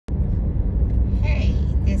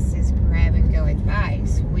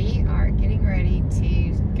guys, we are getting ready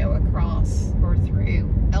to go across or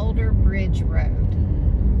through Elder Bridge Road.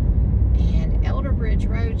 And Elder Bridge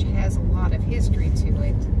Road has a lot of history to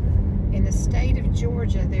it. In the state of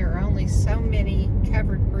Georgia, there are only so many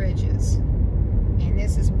covered bridges, and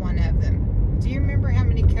this is one of them. Do you remember how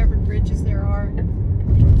many covered bridges there are? I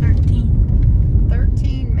think 13.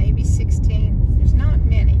 13, maybe 16. There's not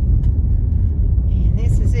many. And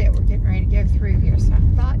this is it. We're getting ready to go through here. So I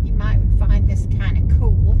thought you might find this kind of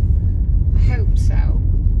cool. I hope so.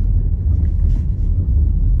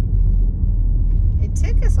 It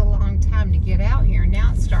took us a long time to get out here.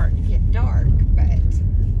 Now it's starting to get dark, but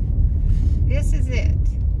this is it.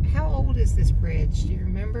 How old is this bridge? Do you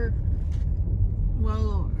remember?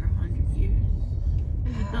 Well over 100 years.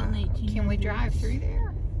 It was built in 1800s. Can we drive through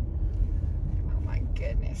there? Oh my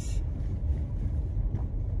goodness.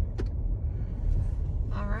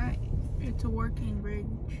 All right. It's a working bridge.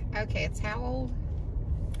 Okay, it's how old?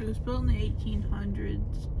 It was built in the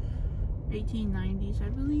 1800s, 1890s, I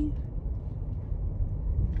believe.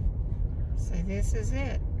 So this is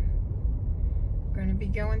it. We're going to be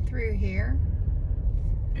going through here.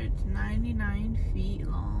 It's 99 feet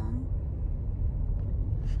long.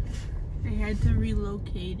 They had to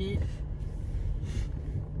relocate it.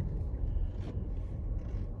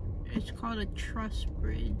 It's called a truss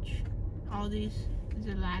bridge. All these,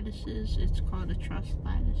 the lattices, it's called a truss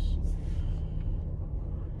lattice.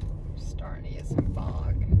 Starting to get some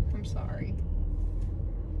fog. I'm sorry.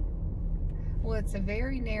 Well, it's a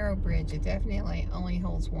very narrow bridge. It definitely only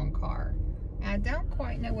holds one car. I don't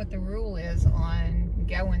quite know what the rule is on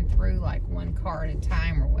going through like one car at a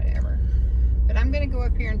time or whatever. But I'm going to go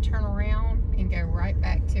up here and turn around and go right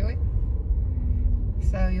back to it.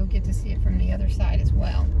 So you'll get to see it from the other side as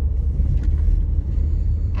well.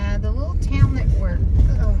 The little town that we're...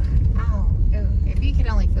 if you could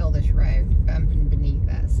only feel this road bumping beneath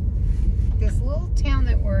us. This little town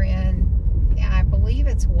that we're in, I believe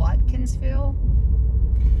it's Watkinsville.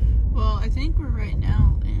 Well, I think we're right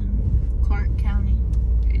now in Clark County.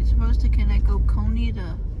 It's supposed to connect Oconee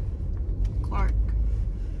to Clark.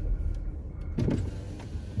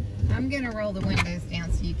 I'm going to roll the windows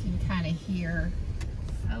down so you can kind of hear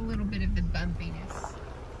a little bit of the bumpiness.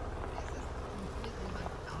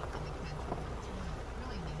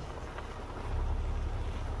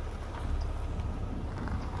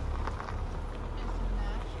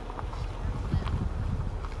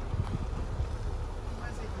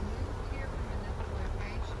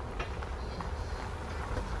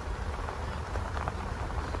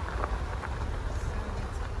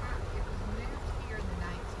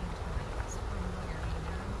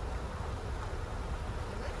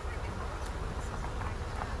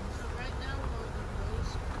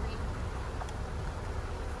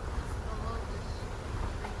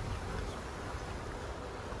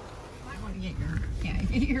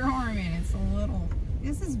 Get your arm in. It's a little,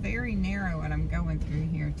 this is very narrow what I'm going through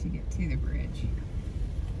here to get to the bridge.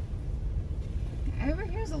 Over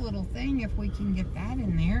here's a little thing, if we can get that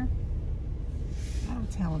in there. That'll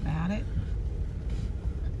tell about it.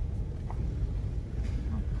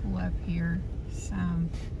 I'll pull up here some.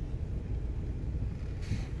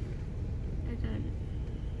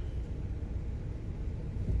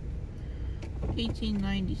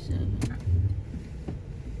 1897.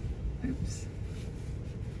 Oops.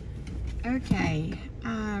 Okay,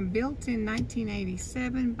 built in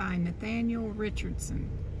 1987 by Nathaniel Richardson.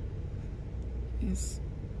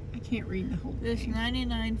 I can't read the whole thing. This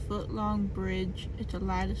 99-foot-long bridge, it's a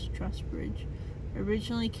lattice truss bridge,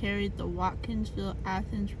 originally carried the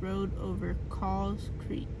Watkinsville-Athens Road over Calls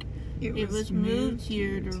Creek. It was moved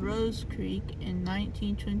here to Rose Creek in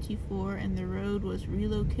 1924, and the road was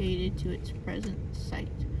relocated to its present site.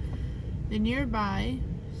 The nearby,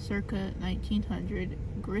 circa 1900,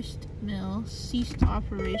 grist mill ceased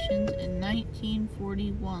operations in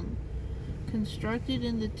 1941. Constructed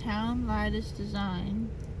in the town lattice design,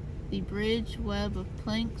 the bridge web of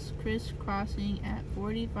planks crisscrossing at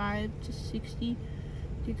 45 to 60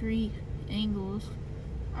 degree angles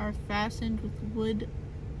are fastened with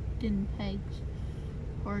wooden pegs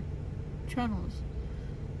or trunnels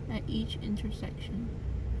at each intersection.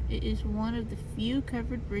 It is one of the few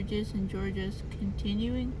covered bridges in Georgia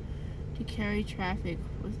continuing to carry traffic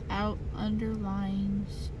without underlying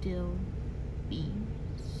steel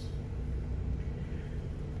beams.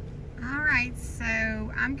 Alright, so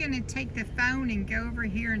I'm going to take the phone and go over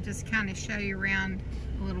here and just kind of show you around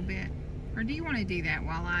a little bit. Or do you want to do that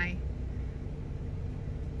while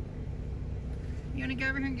you want to go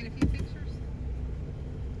over here and get a few pictures?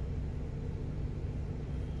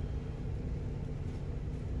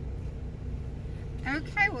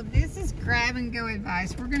 Okay, well this is grab and go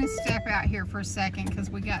advice. We're gonna step out here for a second because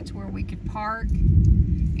we got to where we could park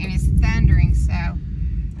and it's thundering, so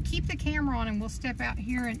keep the camera on and we'll step out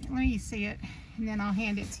here and let me see it and then I'll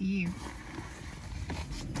hand it to you.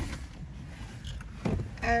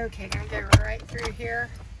 Okay, gonna go right through here.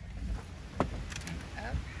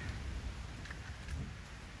 Up.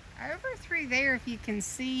 Over through there, if you can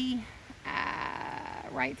see,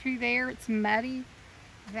 right through there, it's muddy.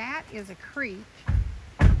 That is a creek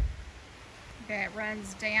that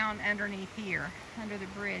runs down underneath here, under the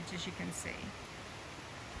bridge, as you can see.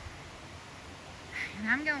 And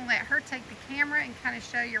I'm going to let her take the camera and kind of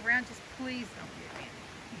show you around. Just please don't get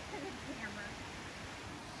in the camera.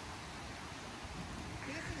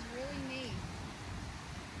 This is really neat.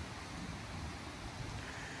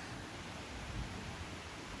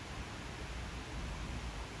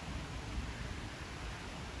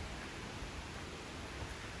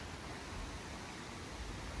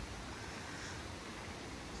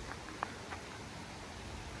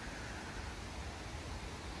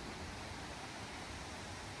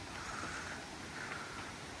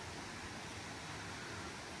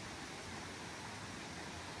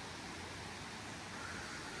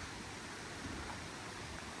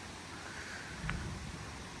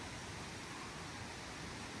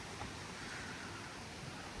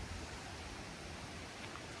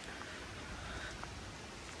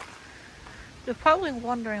 You're probably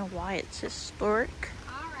wondering why it's historic.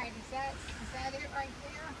 Alright, is that it right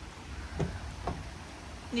there?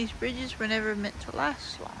 These bridges were never meant to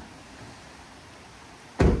last long.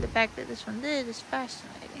 The fact that this one did is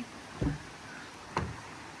fascinating.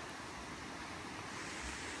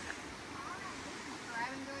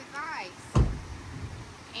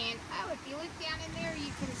 And oh, if you look down in there,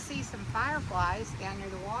 you can see some fireflies down near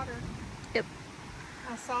the water. Yep.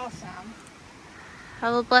 I saw some.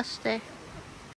 Have a blessed day.